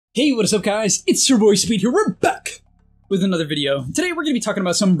Hey, what is up guys? It's your boy Speed here. We're back with another video. Today we're going to be talking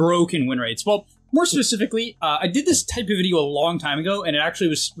about some broken win rates. Well, more specifically, I did this type of video a long time ago and it actually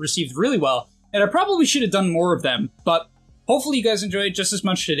was received really well. And I probably should have done more of them, but hopefully you guys enjoy it just as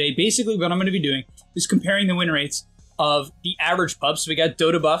much today. Basically what I'm going to be doing is comparing the win rates of the average pub. So we got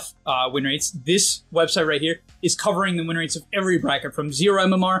Dota buff win rates. This website right here is covering the win rates of every bracket from 0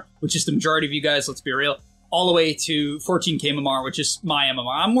 MMR, which is the majority of you guys, let's be real, all the way to 14k MMR, which is my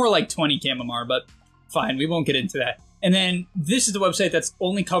MMR. I'm more like 20k MMR, but fine, we won't get into that. And then this is the website that's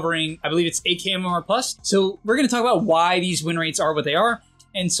only covering, I believe it's 8k MMR plus. So we're going to talk about why these win rates are what they are,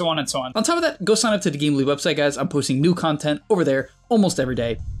 and so on and so on. On top of that, go sign up to the GameLeap website, guys. I'm posting new content over there almost every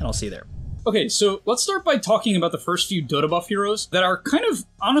day, and I'll see you there. Okay, so let's start by talking about the first few Dota buff heroes that are kind of,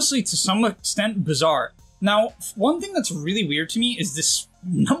 honestly, to some extent, bizarre. Now, one thing that's really weird to me is this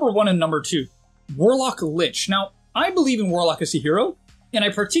number 1 and number 2. Warlock Lich. Now, I believe in Warlock as a hero, and I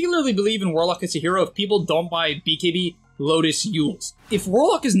particularly believe in Warlock as a hero if people don't buy BKB Lotus Yules. If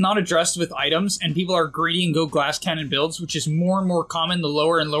Warlock is not addressed with items and people are greedy and go glass cannon builds, which is more and more common the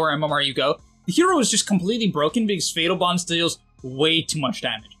lower and lower MMR you go, the hero is just completely broken because Fatal Bond deals way too much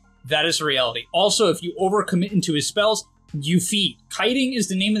damage. That is the reality. Also, if you overcommit into his spells, you feed. Kiting is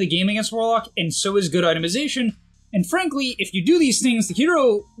the name of the game against Warlock, and so is good itemization. And frankly, if you do these things, the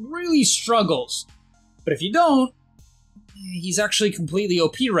hero really struggles. But if you don't, he's actually completely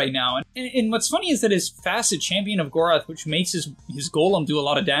OP right now. And what's funny is that his Facet Champion of Gorath, which makes his Golem do a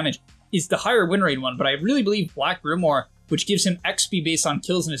lot of damage, is the higher win rate one. But I really believe Black Grimoire, which gives him XP based on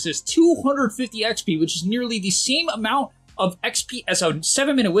kills and assists, 250 XP, which is nearly the same amount of XP as a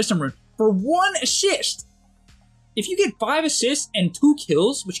 7-minute Wisdom Rune for 1 assist. If you get 5 assists and 2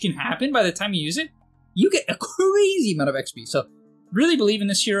 kills, which can happen by the time you use it, you get a crazy amount of XP. So, really believe in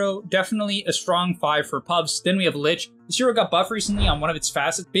this hero. Definitely a strong 5 for pubs. Then we have Lich. This hero got buffed recently on one of its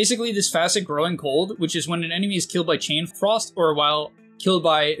facets. Basically, this facet, Growing Cold, which is when an enemy is killed by Chain Frost or while killed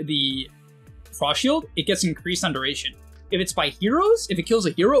by the Frost Shield, it gets increased on duration. If it's by heroes, if it kills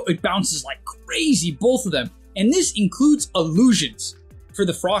a hero, it bounces like crazy, both of them. And this includes illusions, for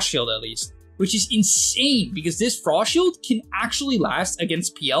the Frost Shield at least, which is insane because this Frost Shield can actually last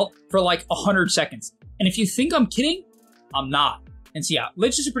against PL for like 100 seconds. And if you think I'm kidding, I'm not. And so yeah,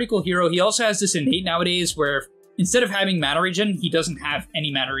 Lich is a pretty cool hero. He also has this innate nowadays where instead of having mana regen, he doesn't have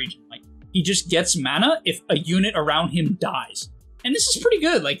any mana regen. Like, he just gets mana if a unit around him dies. And this is pretty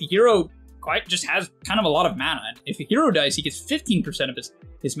good. Like, the hero quite just has kind of a lot of mana. If a hero dies, he gets 15% of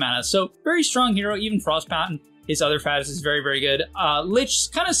his mana. So very strong hero. Even Frostpatent, his other phase is very, very good. Lich,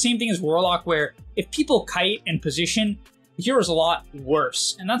 kind of same thing as Warlock, where if people kite and position, the hero's a lot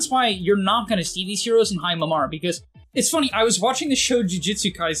worse. And that's why you're not going to see these heroes in high MMR, because it's funny, I was watching the show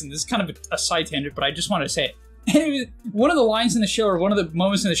Jujutsu Kaisen. This is kind of a side tangent, but I just want to say it. One of the lines in the show, or one of the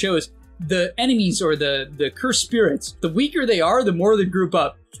moments in the show, is the enemies or the cursed spirits, the weaker they are, the more they group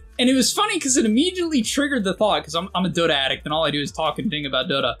up. And it was funny because it immediately triggered the thought, because I'm a Dota addict and all I do is talk and think about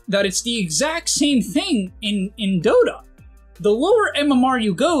Dota, that it's the exact same thing in Dota. The lower MMR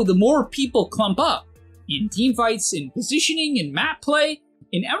you go, the more people clump up. In team fights, in positioning, in map play,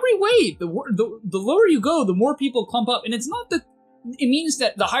 in every way, the lower you go, the more people clump up. And it's not that it means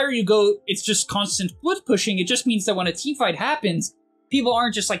that the higher you go, it's just constant split pushing. It just means that when a team fight happens, people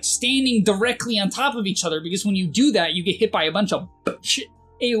aren't just like standing directly on top of each other, because when you do that, you get hit by a bunch of shit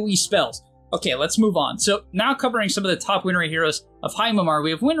AoE spells. Okay, let's move on. So now covering some of the top win rate heroes of high MMR,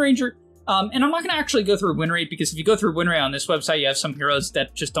 we have Wind Ranger. And I'm not going to actually go through win rate, because if you go through win rate on this website, you have some heroes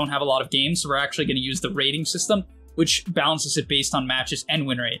that just don't have a lot of games. So we're actually going to use the rating system, which balances it based on matches and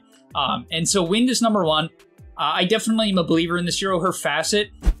win rate. And so Wind is number 1. I definitely am a believer in this hero. Her facet,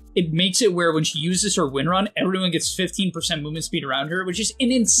 it makes it where when she uses her win run, everyone gets 15% movement speed around her, which is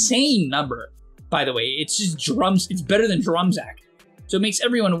an insane number, by the way. It's just drums. It's better than Drumzak. So it makes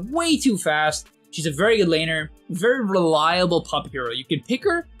everyone way too fast. She's a very good laner, very reliable pub hero. You can pick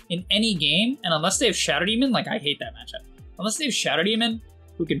her in any game, and unless they have Shadow Demon, like I hate that matchup. Unless they have Shadow Demon,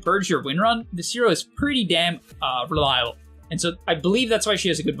 who can purge your win run, this hero is pretty damn reliable. And so I believe that's why she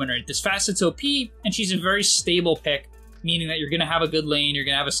has a good win rate. This facet's OP, and she's a very stable pick, meaning that you're going to have a good lane, you're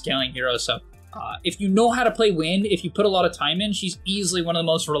going to have a scaling hero. So if you know how to play Wind, if you put a lot of time in, she's easily one of the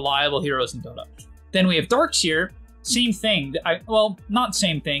most reliable heroes in Dota. Then we have Darkseer. Same thing. Well, not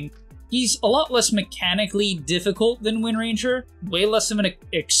same thing. He's a lot less mechanically difficult than Wind Ranger, way less of an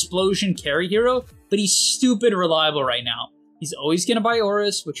explosion carry hero, but he's stupid reliable right now. He's always going to buy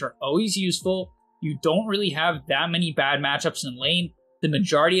auras, which are always useful. You don't really have that many bad matchups in lane. The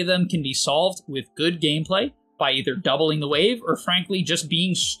majority of them can be solved with good gameplay by either doubling the wave or frankly just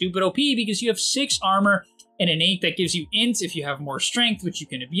being stupid OP, because you have 6 armor an innate that gives you int if you have more strength, which you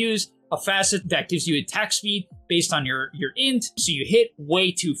can abuse, a facet that gives you attack speed based on your int, so you hit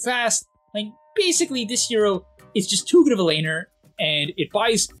way too fast. Like, basically, this hero is just too good of a laner, and it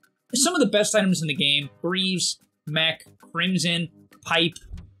buys some of the best items in the game. Greaves, Mech, Crimson, Pipe.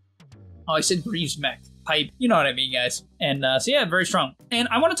 Oh, I said Greaves, Mech, Pipe. You know what I mean, guys. And so yeah, very strong. And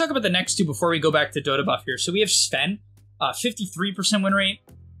I want to talk about the next two before we go back to Dota buff here. So we have Sven, 53% win rate.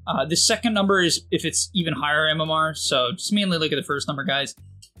 The second number is if it's even higher MMR, so just mainly look at the first number, guys.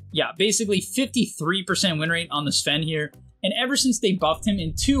 Yeah, basically 53% win rate on the Sven here. And ever since they buffed him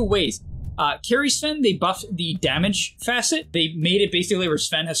in two ways, carry Sven, they buffed the damage facet. They made it basically where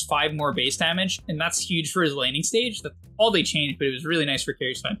Sven has 5 more base damage, and that's huge for his laning stage. That's all they changed, but it was really nice for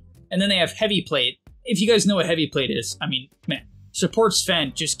carry Sven. And then they have heavy plate. If you guys know what heavy plate is, I mean, man, support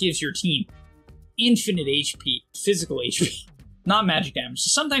Sven just gives your team infinite HP, physical HP, not magic damage. So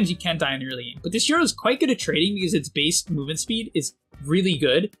sometimes you can't die in the early game, but this hero is quite good at trading because its base movement speed is really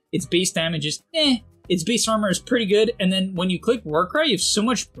good. Its base damage is its base armor is pretty good, and then when you click Warcry, you have so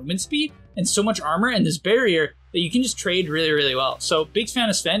much movement speed and so much armor and this barrier that you can just trade really, really well. So big fan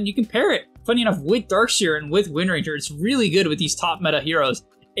of Sven. You can pair it, funny enough, with Darkseer and with Windranger. It's really good with these top meta heroes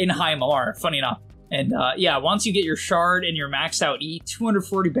in high MMR, funny enough. And yeah, once you get your Shard and your maxed out E,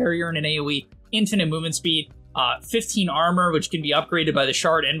 240 barrier and an AoE, infinite movement speed, 15 armor, which can be upgraded by the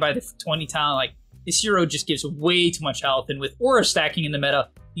Shard and by the 20 talent. Like, this hero just gives way too much health, and with aura stacking in the meta,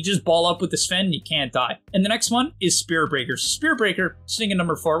 you just ball up with the Sven and you can't die. And the next one is Spirit Breaker. Spirit Breaker sitting at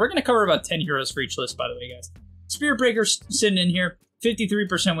number 4. We're going to cover about 10 heroes for each list, by the way, guys. Spirit Breaker sitting in here,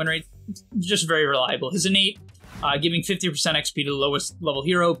 53% win rate, just very reliable. His innate, giving 50% XP to the lowest level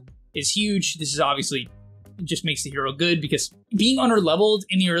hero, is huge. This is obviously, it just makes the hero good because being under-leveled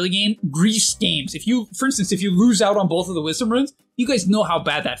in the early game griefs games. If you, for instance, if you lose out on both of the Wisdom runes, you guys know how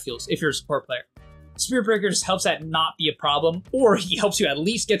bad that feels if you're a support player. Spirit Breaker just helps that not be a problem, or he helps you at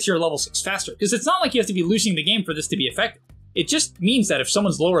least get to your level 6 faster, because it's not like you have to be losing the game for this to be effective. It just means that if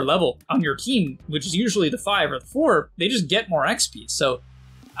someone's lower level on your team, which is usually the 5 or the 4, they just get more XP. So,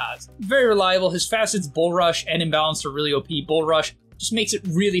 very reliable. His facets, Bull Rush and Imbalance, are really OP. Bull Rush just makes it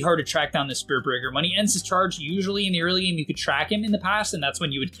really hard to track down this Spirit Breaker. When he ends his charge, usually in the early game, you could track him in the past, and that's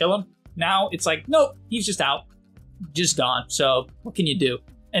when you would kill him. Now, it's like, nope, he's just out. Just gone. So, what can you do?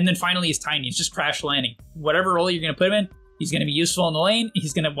 And then finally, he's Tiny. It's just crash landing. Whatever role you're going to put him in, he's going to be useful in the lane.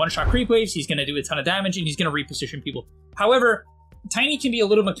 He's going to one-shot creep waves. He's going to do a ton of damage, and he's going to reposition people. However, Tiny can be a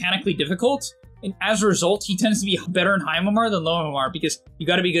little mechanically difficult, and as a result, he tends to be better in high MMR than low MMR because you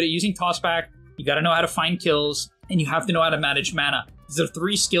got to be good at using tossback, you got to know how to find kills, and you have to know how to manage mana. These are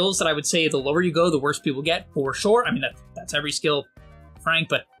 3 skills that I would say the lower you go, the worse people get, for sure. I mean, that's every skill, Frank,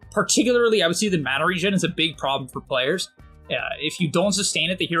 but particularly, I would say the mana regen is a big problem for players. If you don't sustain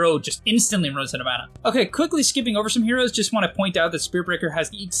it, the hero just instantly runs out of mana. Okay, quickly skipping over some heroes, just want to point out that Spirit Breaker has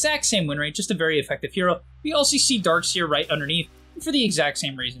the exact same win rate, just a very effective hero. We also see Darkseer right underneath for the exact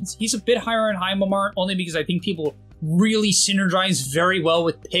same reasons. He's a bit higher in high MMR, only because I think people really synergize very well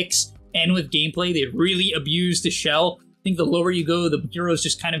with picks and with gameplay. They really abuse the shell. I think the lower you go, the hero's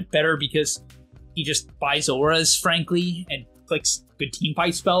just kind of better because he just buys auras, frankly, and clicks good team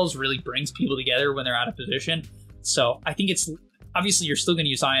fight spells, really brings people together when they're out of position. So I think it's, obviously you're still going to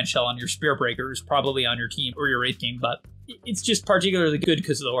use Ion Shell on your Spirit Breakers, probably on your team or your Wraith King, but it's just particularly good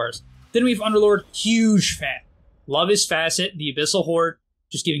because of the auras. Then we have Underlord, huge fan. Love his facet, the Abyssal Horde,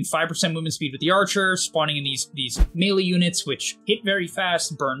 just giving 5% movement speed with the Archer, spawning in these melee units which hit very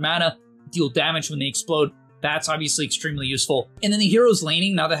fast, burn mana, deal damage when they explode. That's obviously extremely useful. And then the hero's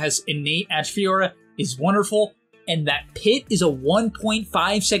laning, now that has innate Atrophy Aura, is wonderful. And that Pit is a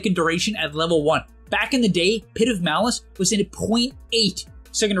 1.5 second duration at level 1. Back in the day, Pit of Malice was in a 0.8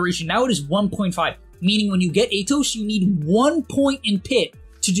 second duration. Now it is 1.5, meaning when you get Atos, you need 1 point in Pit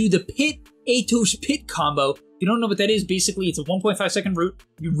to do the Pit Atos Pit combo. If you don't know what that is, basically it's a 1.5 second root.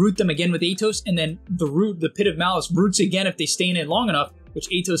 You root them again with Atos, and then the Pit of Malice roots again if they stay in it long enough, which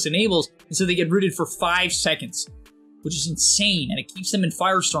Atos enables, and so they get rooted for 5 seconds, which is insane, and it keeps them in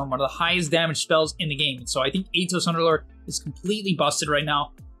Firestorm, one of the highest damage spells in the game. And so I think Atos Underlord is completely busted right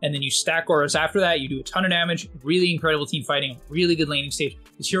now. And then you stack auras after that, you do a ton of damage, really incredible team fighting, really good laning stage.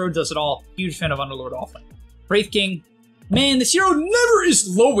 This hero does it all. Huge fan of Underlord offlane. Wraith King, man, this hero never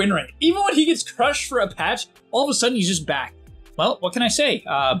is low win rate. Even when he gets crushed for a patch, all of a sudden he's just back. Well, what can I say?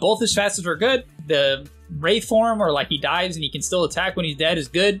 Both his facets are good. The Wraith form, or like he dies and he can still attack when he's dead, is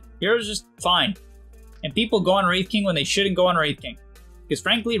good. Hero's just fine. And people go on Wraith King when they shouldn't go on Wraith King. Because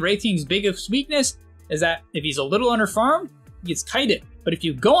frankly, Wraith King's biggest weakness is that if he's a little under farm, he gets kited. But if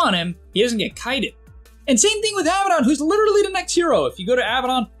you go on him, he doesn't get kited. And same thing with Abaddon, who's literally the next hero. If you go to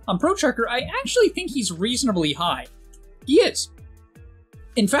Abaddon on Pro Tracker, I actually think he's reasonably high. He is.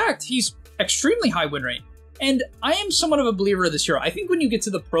 In fact, he's extremely high win rate. And I am somewhat of a believer of this hero. I think when you get to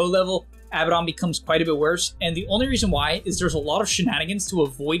the pro level, Abaddon becomes quite a bit worse. And the only reason why is there's a lot of shenanigans to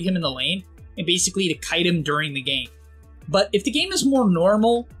avoid him in the lane and basically to kite him during the game. But if the game is more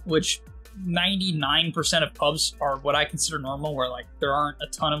normal, which 99% of pubs are what I consider normal, where like there aren't a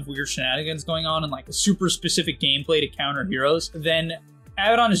ton of weird shenanigans going on and like a super specific gameplay to counter heroes, then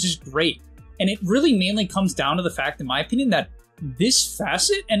Abaddon is just great. And it really mainly comes down to the fact, in my opinion, that this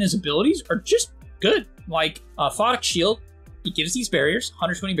facet and his abilities are just good. Like Photic Shield, he gives these barriers,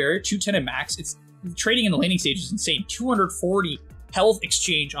 120 barrier, 210 at max. It's trading in the laning stage is insane. 240 health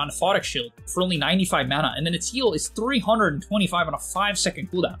exchange on Photic Shield for only 95 mana, and then its heal is 325 on a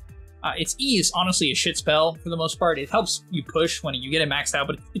 5-second cooldown. Its E is honestly a shit spell for the most part. It helps you push when you get it maxed out,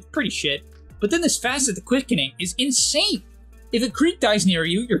 but it's pretty shit. But then this facet, the Quickening, is insane. If a creep dies near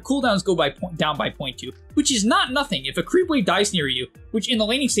you, your cooldowns go down by 0.2, which is not nothing. If a creep wave dies near you, which in the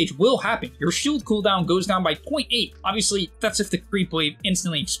laning stage will happen, your shield cooldown goes down by 0.8. Obviously, that's if the creep wave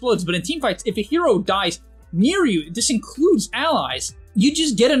instantly explodes, but in teamfights, if a hero dies near you, this includes allies, you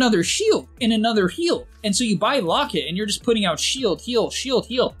just get another shield and another heal. And so you buy Locket and you're just putting out shield, heal, shield,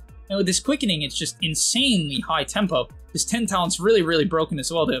 heal. And with this Quickening, it's just insanely high tempo. This 10 talent's really, really broken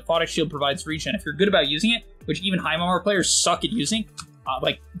as well. The Photic Shield provides regen. If you're good about using it, which even high MMR players suck at using,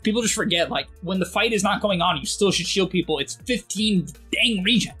 like, people just forget, like, when the fight is not going on, you still should shield people. It's 15 dang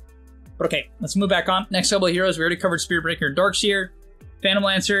regen. But okay, let's move back on. Next couple of heroes, we already covered Spiritbreaker and Darkseer. Phantom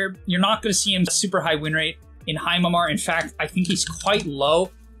Lancer, you're not going to see him super high win rate in high MMR. In fact, I think he's quite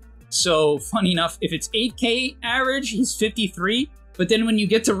low. So, funny enough, if it's 8k average, he's 53. But then when you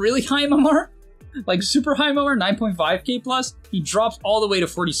get to really high MMR, like super high MMR, 9.5k plus, he drops all the way to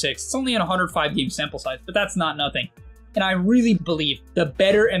 46. It's only an 105 game sample size, but that's not nothing. And I really believe the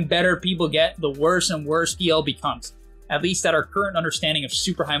better and better people get, the worse and worse PL becomes. At least at our current understanding of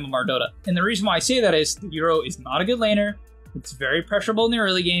super high MMR Dota. And the reason why I say that is the hero is not a good laner. It's very pressurable in the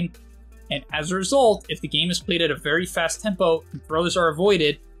early game. And as a result, if the game is played at a very fast tempo and throws are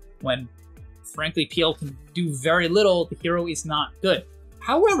avoided, when frankly PL can do very little, the hero is not good.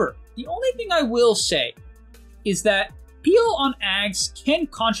 However, the only thing I will say is that PL on Ags can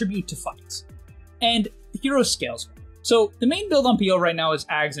contribute to fights, and the hero scales. So the main build on PL right now is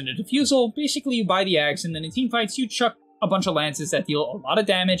Ags and a Diffusal. Basically, you buy the Ags, and then in team fights, you chuck a bunch of lances that deal a lot of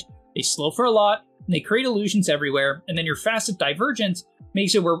damage, they slow for a lot, and they create illusions everywhere, and then your Facet Divergence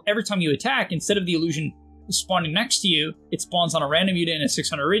makes it where every time you attack, instead of the illusion spawning next to you, it spawns on a random unit in a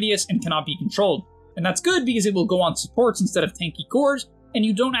 600 radius and cannot be controlled. And that's good because it will go on supports instead of tanky cores, and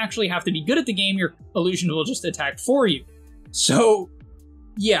you don't actually have to be good at the game, your illusion will just attack for you. So,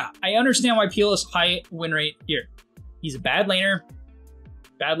 yeah, I understand why PL is high win rate here. He's a bad laner.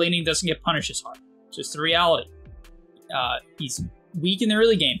 Bad laning doesn't get punished as hard. It's just the reality. He's weak in the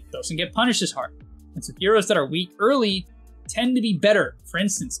early game, doesn't get punished as hard. And so heroes that are weak early tend to be better. For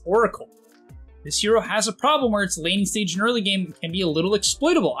instance, Oracle. This hero has a problem where its laning stage and early game can be a little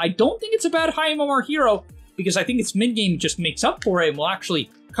exploitable. I don't think it's a bad high MMR hero, because I think its mid game just makes up for it, and we'll actually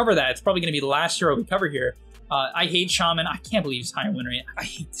cover that. It's probably going to be the last hero we cover here. I hate Shaman. I can't believe he's high win rate. I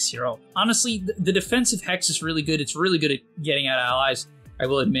hate this hero. Honestly, the defensive Hex is really good. It's really good at getting out allies, I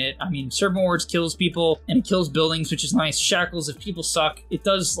will admit. I mean, Serpent Wards kills people, and it kills buildings, which is nice. Shackles, if people suck, it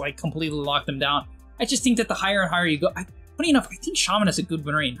does like completely lock them down. I just think that the higher and higher you go, funny enough, I think Shaman has a good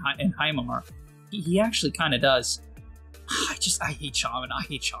win rate in high MMR. He actually kind of does. I hate Shaman. I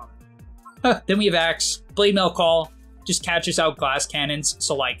hate Shaman. Then we have Axe. Blade Mail Call just catches out Glass Cannons.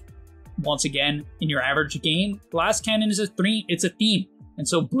 So, like, once again, in your average game, Glass Cannon is it's a theme. And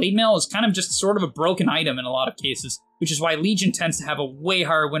so Blade Mail is kind of just sort of a broken item in a lot of cases, which is why Legion tends to have a way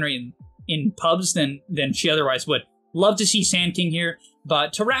higher win rate in pubs than she otherwise would. Love to see Sand King here.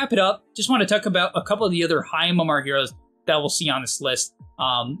 But to wrap it up, just want to talk about a couple of the other high MMR heroes that we'll see on this list.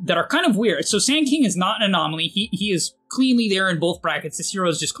 That are kind of weird. So Sand King is not an anomaly. He is cleanly there in both brackets. This hero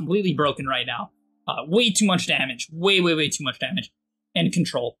is just completely broken right now. Way too much damage. Way too much damage. And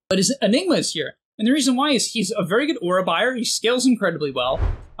control. But his Enigma is here. And the reason why is he's a very good aura buyer. He scales incredibly well,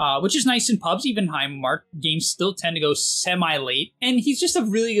 which is nice in pubs. Even high MMR games still tend to go semi-late. And he's just a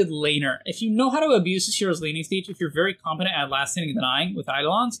really good laner. If you know how to abuse this hero's laning stage, if you're very competent at last hitting the denying with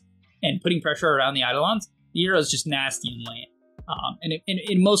Eidolons and putting pressure around the Eidolons, the hero is just nasty in lane.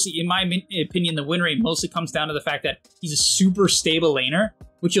 And mostly, in my opinion, the win rate mostly comes down to the fact that he's a super stable laner,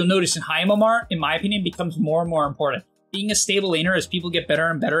 which you'll notice in high MMR, in my opinion, becomes more and more important. Being a stable laner as people get better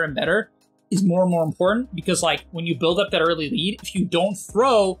and better and better is more and more important, because like when you build up that early lead, if you don't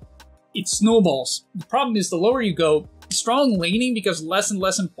throw, it snowballs. The problem is the lower you go, strong laning becomes less and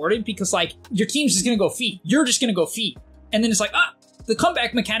less important because like your team's just gonna go feed. You're just gonna go feed. And then it's like, the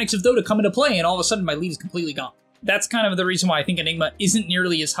comeback mechanics of Dota come into play and all of a sudden my lead is completely gone. That's kind of the reason why I think Enigma isn't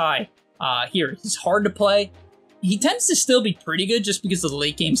nearly as high here. He's hard to play. He tends to still be pretty good just because of the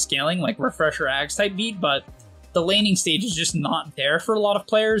late game scaling, like Refresher Ags type beat, but the laning stage is just not there for a lot of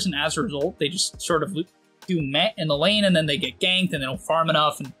players, and as a result, they just sort of do meh in the lane, and then they get ganked, and they don't farm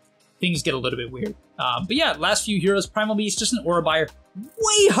enough, and things get a little bit weird. But yeah, last few heroes, Primal Beast, just an aura buyer.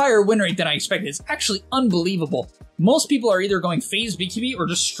 Way higher win rate than I expected. It's actually unbelievable. Most people are either going phase BKB or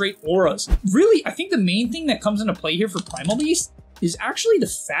just straight auras. Really, I think the main thing that comes into play here for Primal Beast is actually the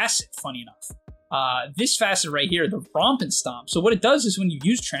facet, funny enough. This facet right here, the Romp and Stomp. So what it does is when you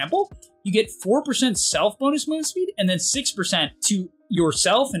use Trample, you get 4% self bonus movement speed and then 6% to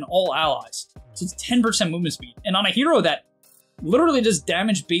yourself and all allies. So it's 10% movement speed. And on a hero that literally does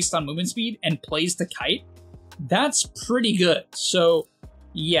damage based on movement speed and plays the kite, that's pretty good. So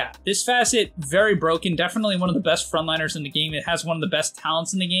yeah, this facet, very broken. Definitely one of the best frontliners in the game. It has one of the best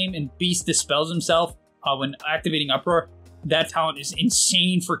talents in the game, and Beast dispels himself when activating Uproar. That talent is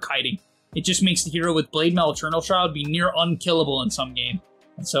insane for kiting. It just makes the hero with Blade Mail Eternal Shroud be near unkillable in some game.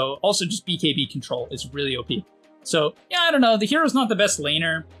 And so also just BKB control is really OP. So yeah, I don't know. The hero's not the best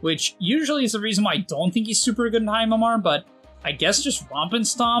laner, which usually is the reason why I don't think he's super good in high MMR, but I guess just Romp and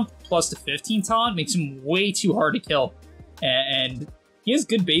Stomp plus the 15 talent makes him way too hard to kill. And he has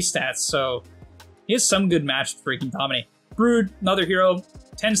good base stats, so he has some good match to freaking dominate. Brood, another hero,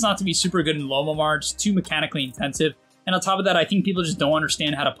 tends not to be super good in low MMR, just too mechanically intensive. And on top of that, I think people just don't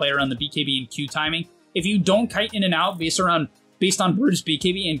understand how to play around the BKB and Q timing. If you don't kite in and out based on Brood's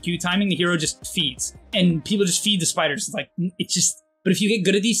BKB and Q timing, the hero just feeds. And people just feed the spiders. It's like, it's just... But if you get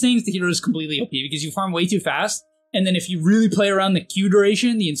good at these things, the hero is completely OP because you farm way too fast. And then if you really play around the Q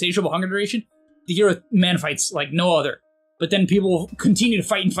duration, the insatiable hunger duration, the hero man fights like no other. But then people will continue to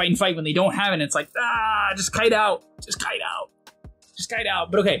fight and fight and fight when they don't have it. And it's like, just kite out. Just kite out. Just kite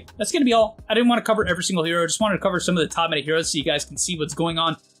out. But okay, that's going to be all. I didn't want to cover every single hero. I just wanted to cover some of the top meta heroes so you guys can see what's going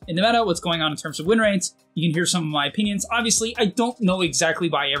on in the meta, what's going on in terms of win rates. You can hear some of my opinions. Obviously, I don't know exactly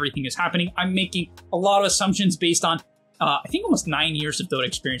why everything is happening. I'm making a lot of assumptions based on, I think, almost 9 years of Dota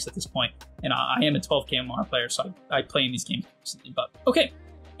experience at this point. And I am a 12k MMR player, so I play in these games constantly. But okay.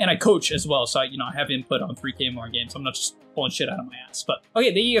 And I coach as well, so I have input on 3k MMR games. I'm not just pulling shit out of my ass. But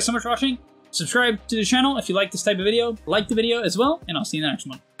okay, thank you guys so much for watching. Subscribe to the channel if you like this type of video. Like the video as well, and I'll see you in the next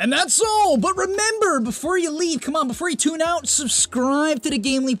one. And that's all, but remember, before you leave, come on, before you tune out, subscribe to the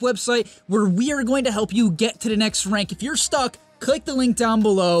GameLeap website where we are going to help you get to the next rank. If you're stuck, click the link down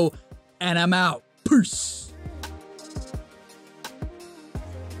below, and I'm out. Peace.